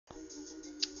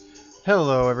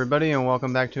Hello everybody and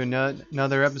welcome back to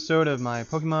another episode of my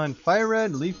Pokemon Fire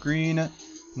Red, Leaf Green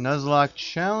Nuzlocke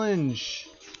Challenge.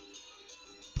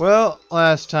 Well,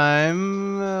 last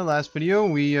video,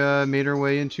 we made our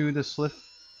way into the Silph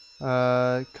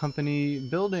company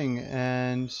building,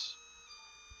 and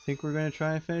I think we're going to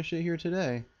try and finish it here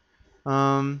today.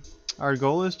 Our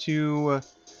goal is to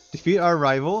defeat our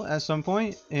rival at some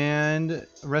point and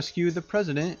rescue the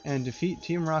president and defeat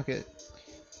Team Rocket.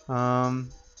 So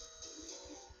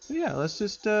yeah,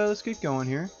 let's get going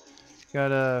here.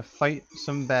 Gotta fight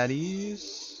some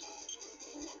baddies.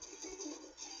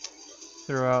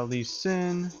 Throw out Lee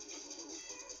Sin.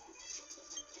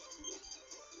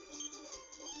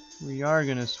 We are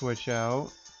gonna switch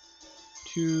out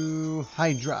to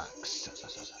Hydrox.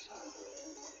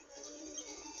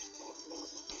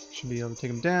 Should be able to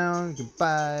take him down.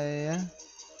 Goodbye.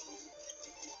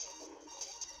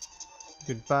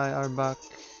 Goodbye, Arbok.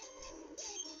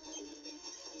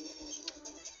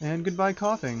 And goodbye,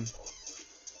 coughing.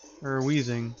 Or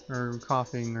wheezing. Or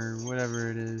coughing. Or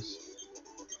whatever it is.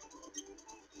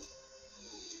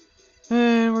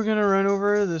 And we're gonna run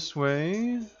over this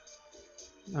way.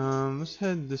 Let's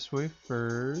head this way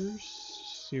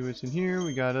first. See what's in here.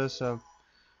 We got us an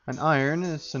iron.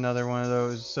 It's another one of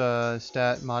those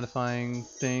stat modifying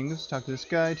things. Talk to this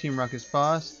guy. Team Rocket's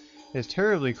boss is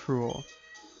terribly cruel.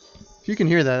 If you can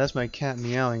hear that, that's my cat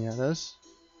meowing at us.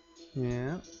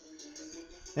 Yeah.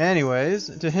 Anyways,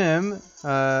 to him,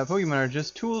 Pokemon are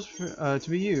just tools for, to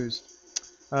be used.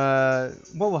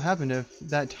 What will happen if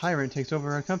that tyrant takes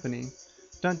over our company?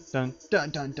 Dun dun dun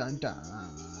dun dun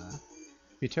dun.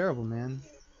 Be terrible, man.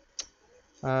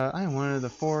 I am one of the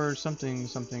 4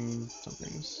 somethings. I don't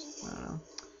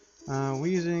know.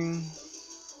 Wheezing.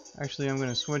 Actually, I'm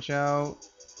gonna switch out.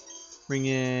 Bring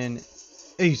in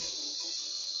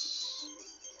Ace.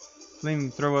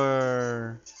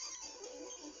 Flamethrower.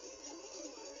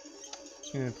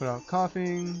 Gonna put out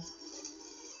coughing.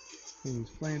 Use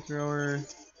flamethrower.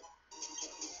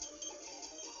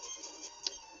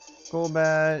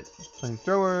 Golbat.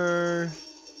 Flamethrower.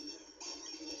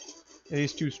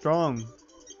 Ace too strong.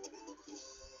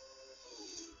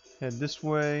 Head this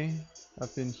way.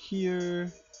 Up in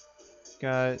here.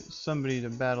 Got somebody to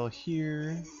battle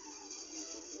here.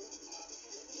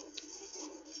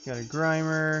 Got a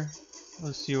Grimer.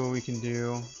 Let's see what we can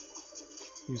do.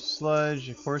 Use Sludge.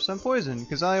 Of course, I'm poisoned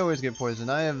because I always get poisoned.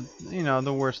 I have, you know,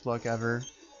 the worst luck ever.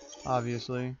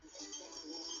 Obviously.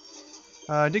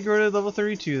 I did grow to level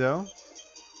 32 though,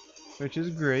 which is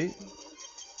great.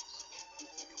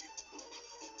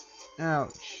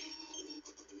 Ouch.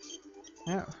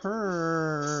 That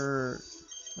hurt.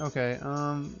 Okay,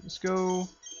 let's go.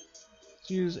 Let's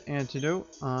use Antidote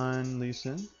on Lee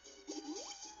Sin.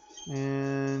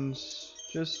 And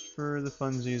just for the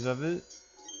funsies of it,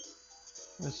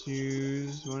 let's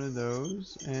use one of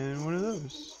those and one of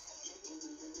those.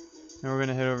 Now we're going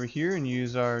to head over here and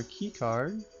use our key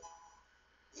card.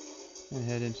 And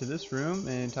head into this room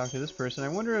and talk to this person. I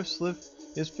wonder if Silph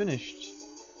is finished.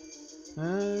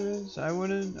 I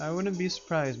wouldn't be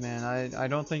surprised, man. I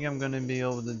don't think I'm gonna be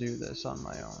able to do this on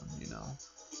my own, you know.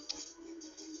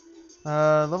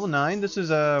 Level 9. This is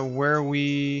where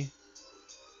we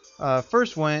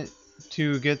first went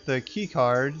to get the key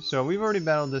card. So we've already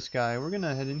battled this guy. We're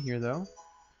gonna head in here though.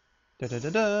 Da da da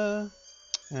da.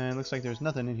 And it looks like there's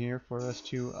nothing in here for us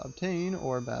to obtain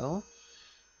or battle.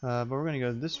 But we're gonna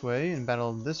go this way and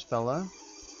battle this fella.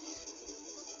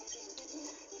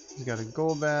 He's got a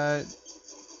Golbat.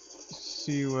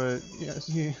 See what? Yeah.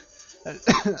 See.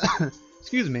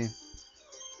 Excuse me.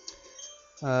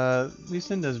 Lee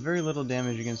Sin does very little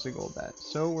damage against a Golbat,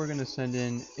 so we're gonna send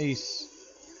in Ace,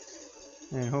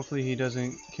 and hopefully he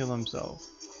doesn't kill himself.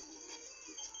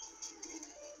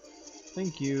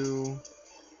 Thank you.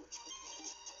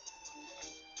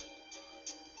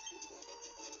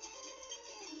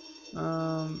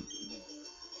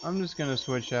 I'm just gonna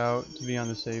switch out to be on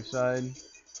the safe side.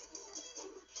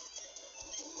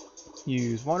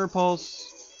 Use Water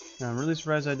Pulse. Now I'm really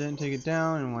surprised I didn't take it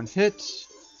down in one hit.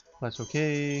 That's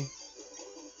okay.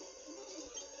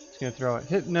 Just gonna throw out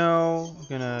Hypno. I'm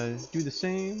gonna do the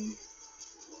same.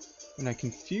 And I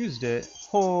confused it.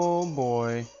 Oh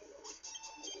boy.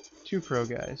 2 pro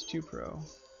guys, 2 pro.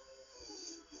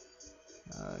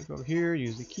 Go over here,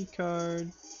 use the key card.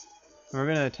 And we're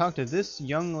gonna talk to this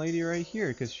young lady right here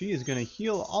because she is gonna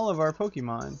heal all of our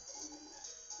Pokemon.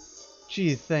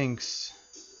 Gee, thanks.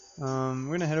 We're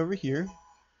gonna head over here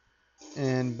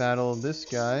and battle this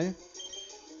guy.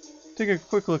 Take a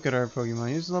quick look at our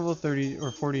Pokemon. He's level 30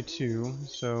 or 42,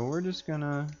 so we're just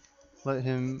gonna let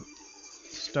him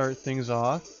start things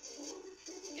off.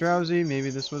 drowsy.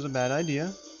 Maybe this was a bad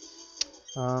idea.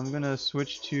 I'm gonna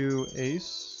switch to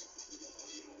Ace.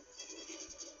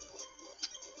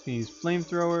 Gonna use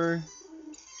Flamethrower.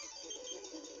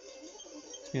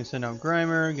 Gonna send out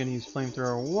Grimer. Gonna use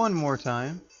Flamethrower one more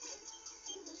time.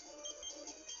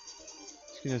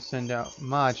 Just gonna send out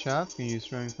Machop. Gonna use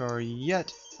Flamethrower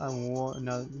yet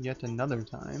another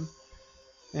time.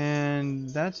 And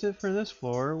that's it for this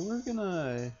floor. We're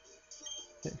gonna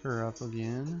hit her up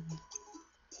again.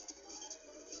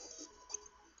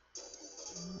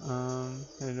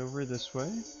 Head over this way.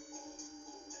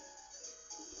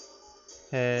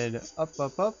 Head up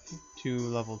to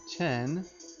level 10.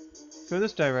 Go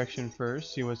this direction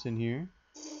first, see what's in here.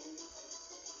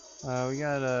 We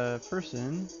got a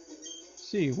person.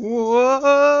 See.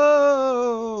 Whoa!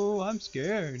 I'm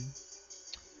scared.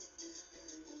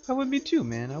 I would be too,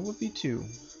 man. I would be too.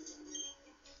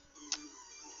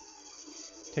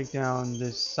 Take down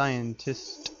this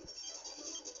scientist.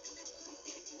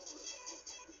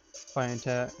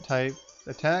 Fire type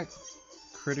attack.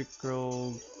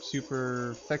 Critical,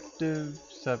 super effective,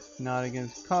 except not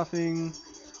against coughing.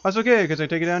 That's okay, because I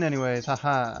take it down anyways.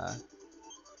 Haha.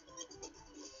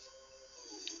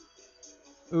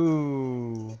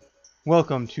 Ooh.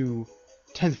 Welcome to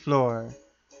 10th floor.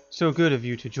 So good of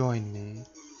you to join me.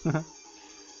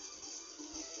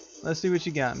 Let's see what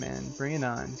you got, man. Bring it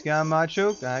on. He's got my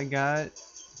choke. I got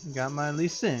my Lee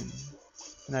Sin.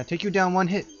 And I take you down one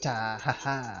hit. Ha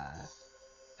ha.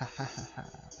 Ha ha ha ha.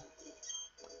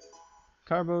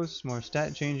 Carbos, more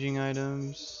stat changing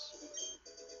items.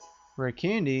 Rare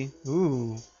candy.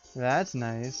 Ooh, that's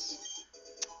nice.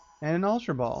 And an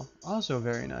Ultra Ball. Also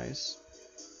very nice.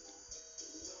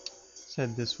 Let's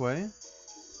head this way.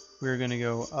 We're gonna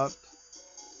go up.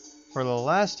 For the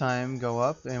last time, go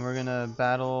up, and we're gonna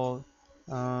battle.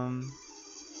 I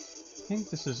think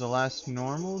this is the last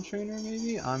normal trainer,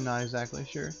 maybe? I'm not exactly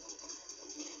sure.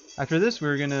 After this,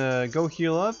 we're gonna go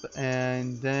heal up,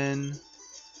 and then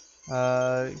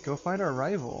go fight our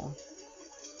rival.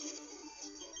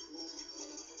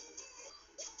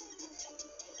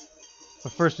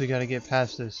 But first, we gotta get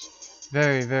past this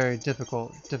very, very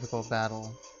difficult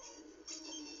battle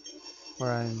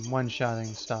where I'm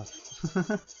one-shotting stuff.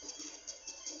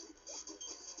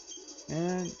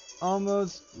 And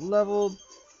almost leveled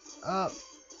up.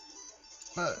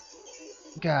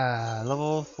 God,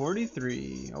 level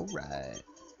 43. Alright.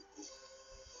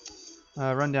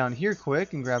 Run down here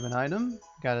quick and grab an item.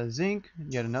 Got a zinc,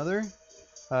 yet another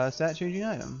stat changing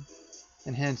item.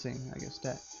 Enhancing, I guess,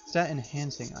 stat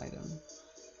enhancing item.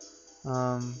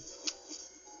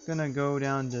 Gonna go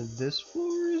down to this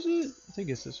floor, is it? I think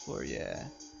it's this floor, yeah.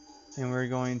 And we're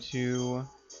going to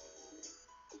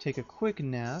take a quick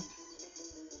nap.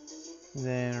 And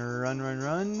then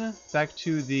run back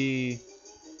to the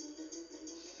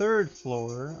 3rd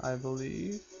floor, I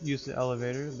believe. Use the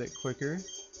elevator a bit quicker.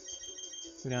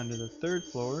 Go down to the 3rd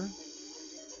floor.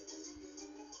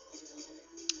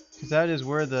 Because that is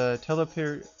where the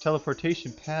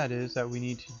teleportation pad is that we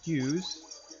need to use.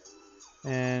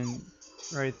 And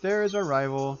right there is our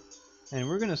rival. And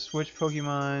we're going to switch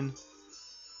Pokemon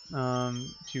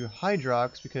to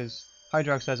Hydrox because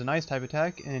Hydrox has an ice type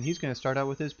attack, and he's going to start out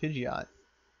with his Pidgeot.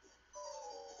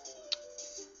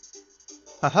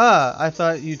 Haha! I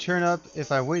thought you'd turn up if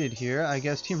I waited here. I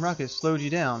guess Team Rocket slowed you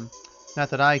down. Not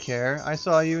that I care. I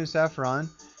saw you in Saffron,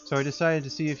 so I decided to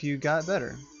see if you got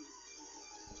better.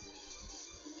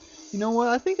 You know what?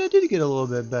 I think I did get a little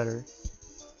bit better.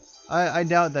 I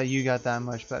doubt that you got that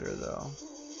much better, though.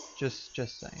 Just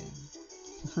saying.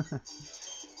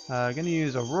 Gonna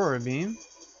use Aurora Beam.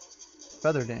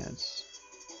 Feather Dance.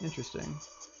 Interesting.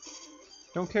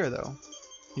 Don't care though.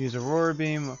 Use Aurora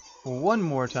Beam one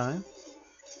more time.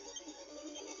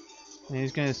 And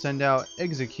he's going to send out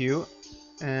Execute.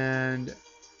 And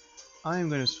I'm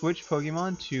going to switch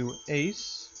Pokemon to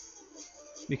Ace.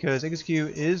 Because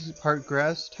Execute is part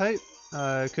grass type.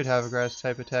 It could have a grass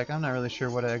type attack. I'm not really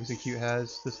sure what Execute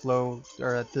has this low,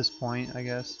 or at this point, I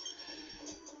guess.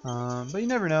 But you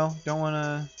never know. Don't want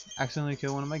to accidentally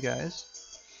kill one of my guys.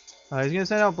 He's going to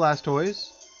send out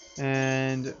Blastoise.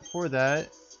 And for that,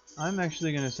 I'm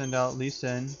actually going to send out Lee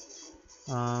Sin.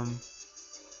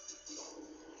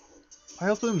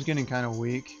 Vileplume's getting kind of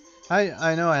weak.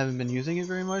 I know I haven't been using it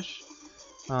very much.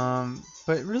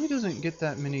 But it really doesn't get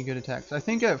that many good attacks. I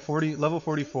think at level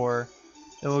 44,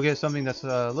 it will get something that's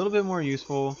a little bit more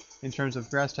useful in terms of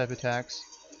grass type attacks.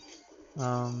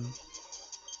 But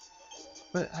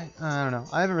I don't know.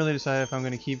 I haven't really decided if I'm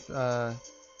going to keep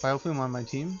Vileplume on my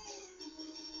team.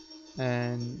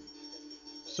 And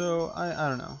so I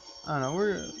don't know. I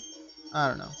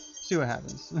don't know. See what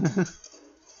happens.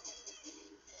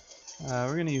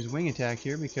 We're going to use Wing Attack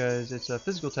here because it's a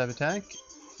physical type attack,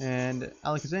 and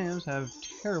Alakazams have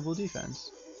terrible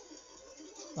defense.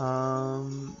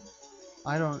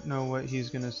 I don't know what he's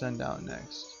going to send out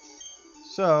next.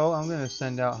 So, I'm going to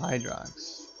send out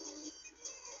Hydrox.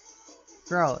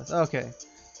 Growlithe, okay.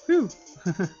 Whew!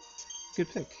 Good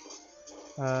pick.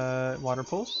 Water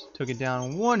Pulse, took it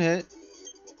down one hit.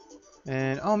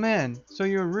 And, oh man, so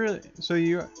you're really, so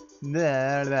you're,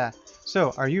 blah, blah.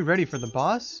 So, are you ready for the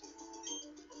boss?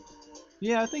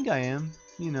 Yeah, I think I am.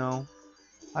 You know,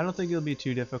 I don't think it'll be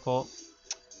too difficult.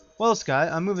 Well, Scott,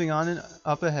 I'm moving on and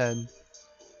up ahead.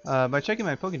 By checking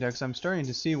my Pokédex, I'm starting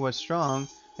to see what's strong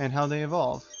and how they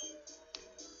evolve.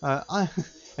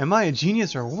 Am I a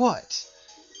genius or what?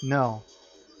 No,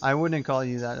 I wouldn't call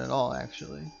you that at all,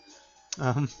 actually.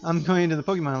 I'm going to the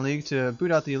Pokemon League to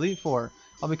boot out the Elite Four.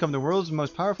 I'll become the world's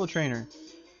most powerful trainer.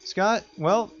 Scott,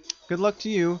 well, good luck to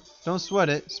you. Don't sweat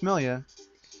it. Smell ya.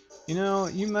 You know,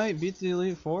 you might beat the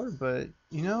Elite Four, but,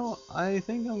 you know, I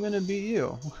think I'm going to beat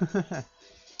you.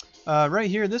 Right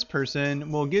here, this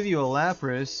person will give you a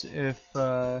Lapras if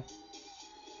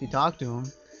you talk to him.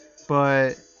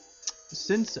 But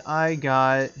since I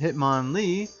got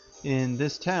Hitmonlee in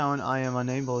this town, I am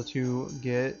unable to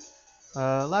get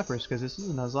Lapras because this is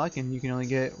a Nuzlocke and you can only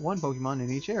get one Pokemon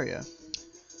in each area.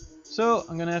 So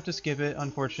I'm gonna have to skip it,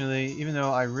 unfortunately, even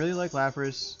though I really like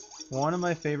Lapras, one of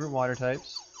my favorite water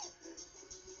types.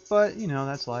 But you know,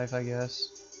 that's life, I guess.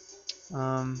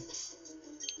 Let's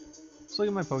look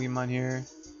at my Pokemon here.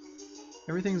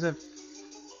 Everything's at.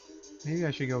 Maybe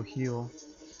I should go heal.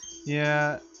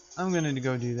 Yeah, I'm gonna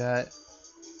go do that.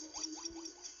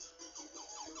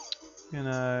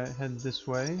 Gonna head this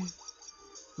way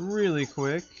really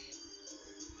quick.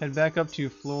 Head back up to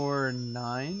floor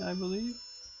 9, I believe.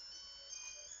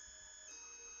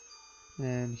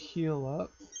 And heal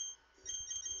up.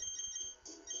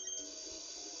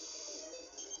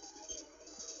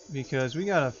 Because we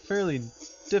got a fairly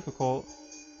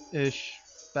difficult-ish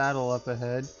battle up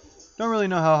ahead. Don't really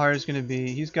know how hard it's going to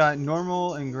be. He's got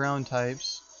normal and ground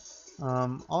types.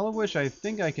 All of which I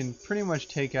think I can pretty much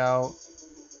take out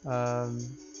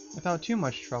without too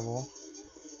much trouble.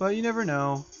 But you never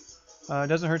know. It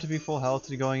doesn't hurt to be full health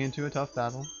to going into a tough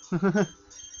battle. Let's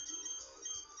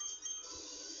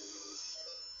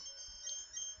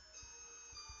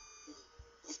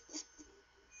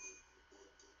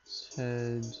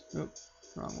head... Oh,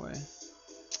 wrong way.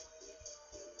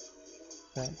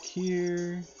 Back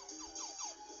here.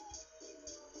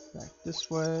 Back this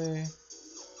way.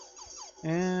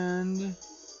 And...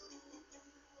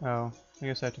 Oh, I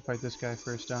guess I have to fight this guy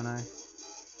first, don't I?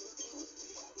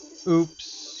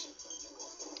 Oops.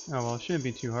 Oh well, it shouldn't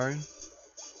be too hard.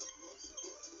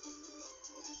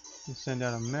 Let's send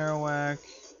out a Marowak.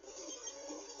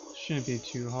 Shouldn't be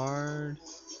too hard.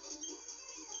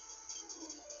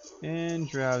 And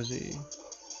Drowsy.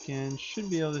 Again,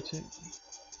 should be able to take...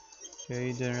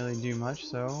 Okay, didn't really do much,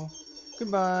 so...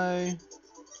 Goodbye!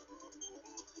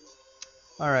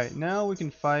 Alright, now we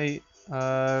can fight...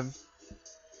 the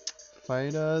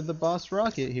boss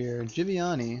rocket here,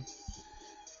 Giovanni.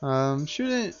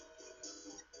 Shouldn't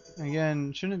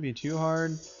be too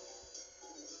hard,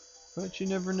 but you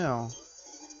never know.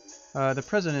 The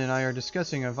President and I are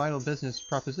discussing a vital business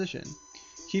proposition.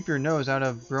 Keep your nose out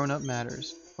of grown-up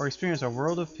matters, or experience a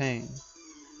world of pain.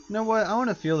 You know what? I want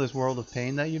to feel this world of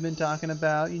pain that you've been talking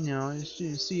about. You know,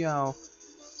 just see how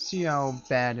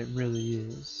bad it really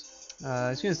is.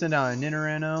 It's gonna send out a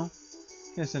Nidoran.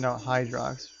 Gonna send out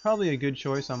Hydrox. Probably a good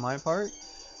choice on my part,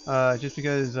 just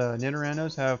because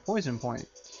Nidorano's have Poison Point,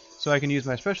 so I can use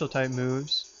my special type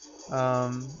moves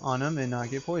on them and not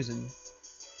get poisoned.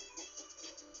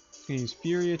 Gonna use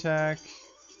Fury Attack.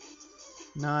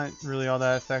 Not really all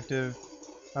that effective.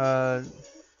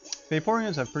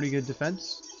 Vaporeons have pretty good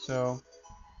defense, so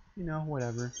you know,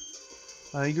 whatever.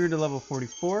 He grew to level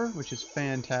 44, which is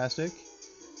fantastic.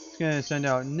 It's gonna send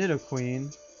out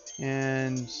Nidoqueen,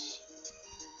 and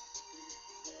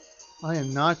I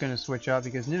am not going to switch out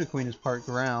because Nidoqueen is part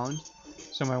ground,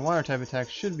 so my water type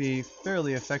attack should be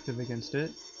fairly effective against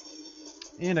it.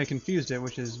 And I confused it,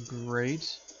 which is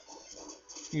great.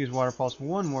 Use Water Pulse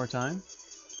one more time.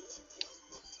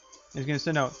 It's going to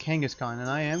send out Kangaskhan, and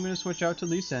I am going to switch out to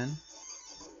Lee Sin,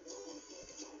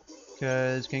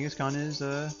 because Kangaskhan is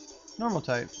a normal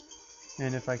type.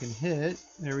 And if I can hit,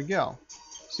 there we go.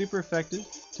 Super effective.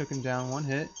 Took him down one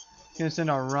hit. Going to send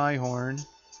out Rhyhorn.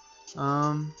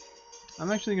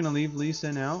 I'm actually going to leave Lee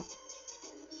Sin out,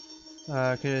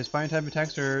 because fire type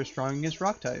attacks are strong against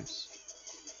rock types.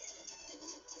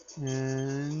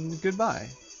 And goodbye.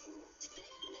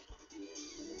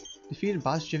 Defeated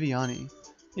boss Giovanni.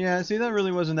 Yeah, see, that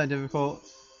really wasn't that difficult.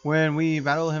 When we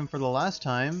battled him for the last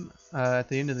time, at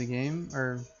the end of the game,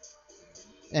 or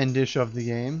endish of the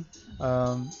game,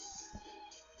 um,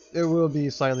 it will be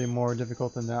slightly more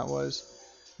difficult than that was.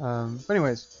 But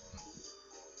anyways,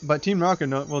 but Team Rocket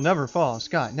will never fall.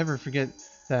 Scott, never forget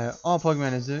that all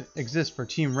Pokemon exist for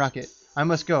Team Rocket. I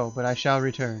must go, but I shall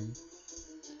return.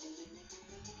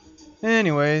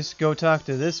 Anyways, go talk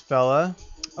to this fella.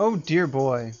 Oh dear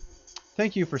boy.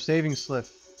 Thank you for saving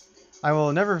Silph. I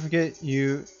will never forget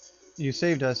you. You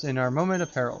saved us in our moment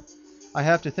of peril. I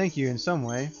have to thank you in some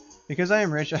way. Because I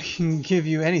am rich, I can give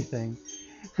you anything.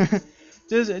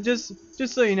 just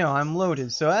so you know, I'm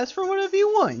loaded. So ask for whatever you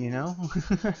want, you know.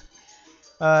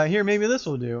 Here, maybe this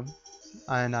will do.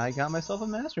 And I got myself a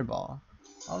Master Ball.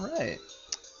 All right.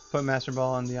 Put Master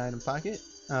Ball in the item pocket.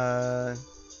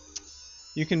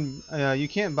 You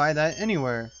can't buy that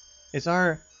anywhere. It's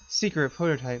our secret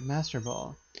prototype Master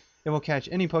Ball. It will catch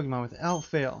any Pokemon without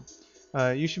fail.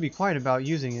 You should be quiet about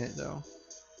using it though.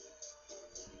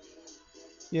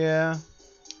 Yeah.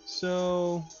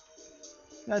 So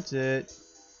that's it.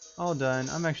 All done.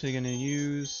 I'm actually gonna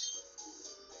use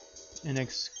an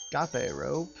escape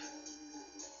rope.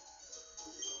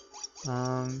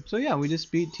 So yeah, we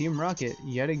just beat Team Rocket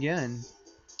yet again.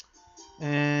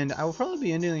 And I will probably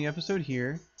be ending the episode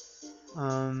here.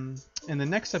 In the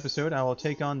next episode, I will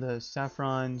take on the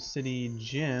Saffron City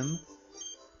Gym.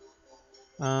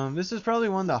 This is probably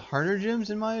one of the harder gyms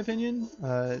in my opinion.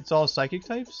 It's all psychic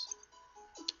types.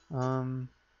 But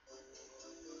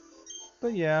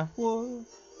yeah, we'll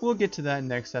get to that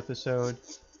next episode.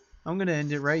 I'm gonna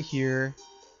end it right here.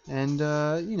 And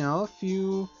you know, if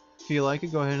you feel like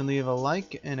it, go ahead and leave a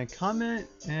like and a comment.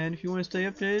 And if you want to stay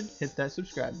updated, hit that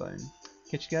subscribe button.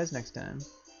 Catch you guys next time.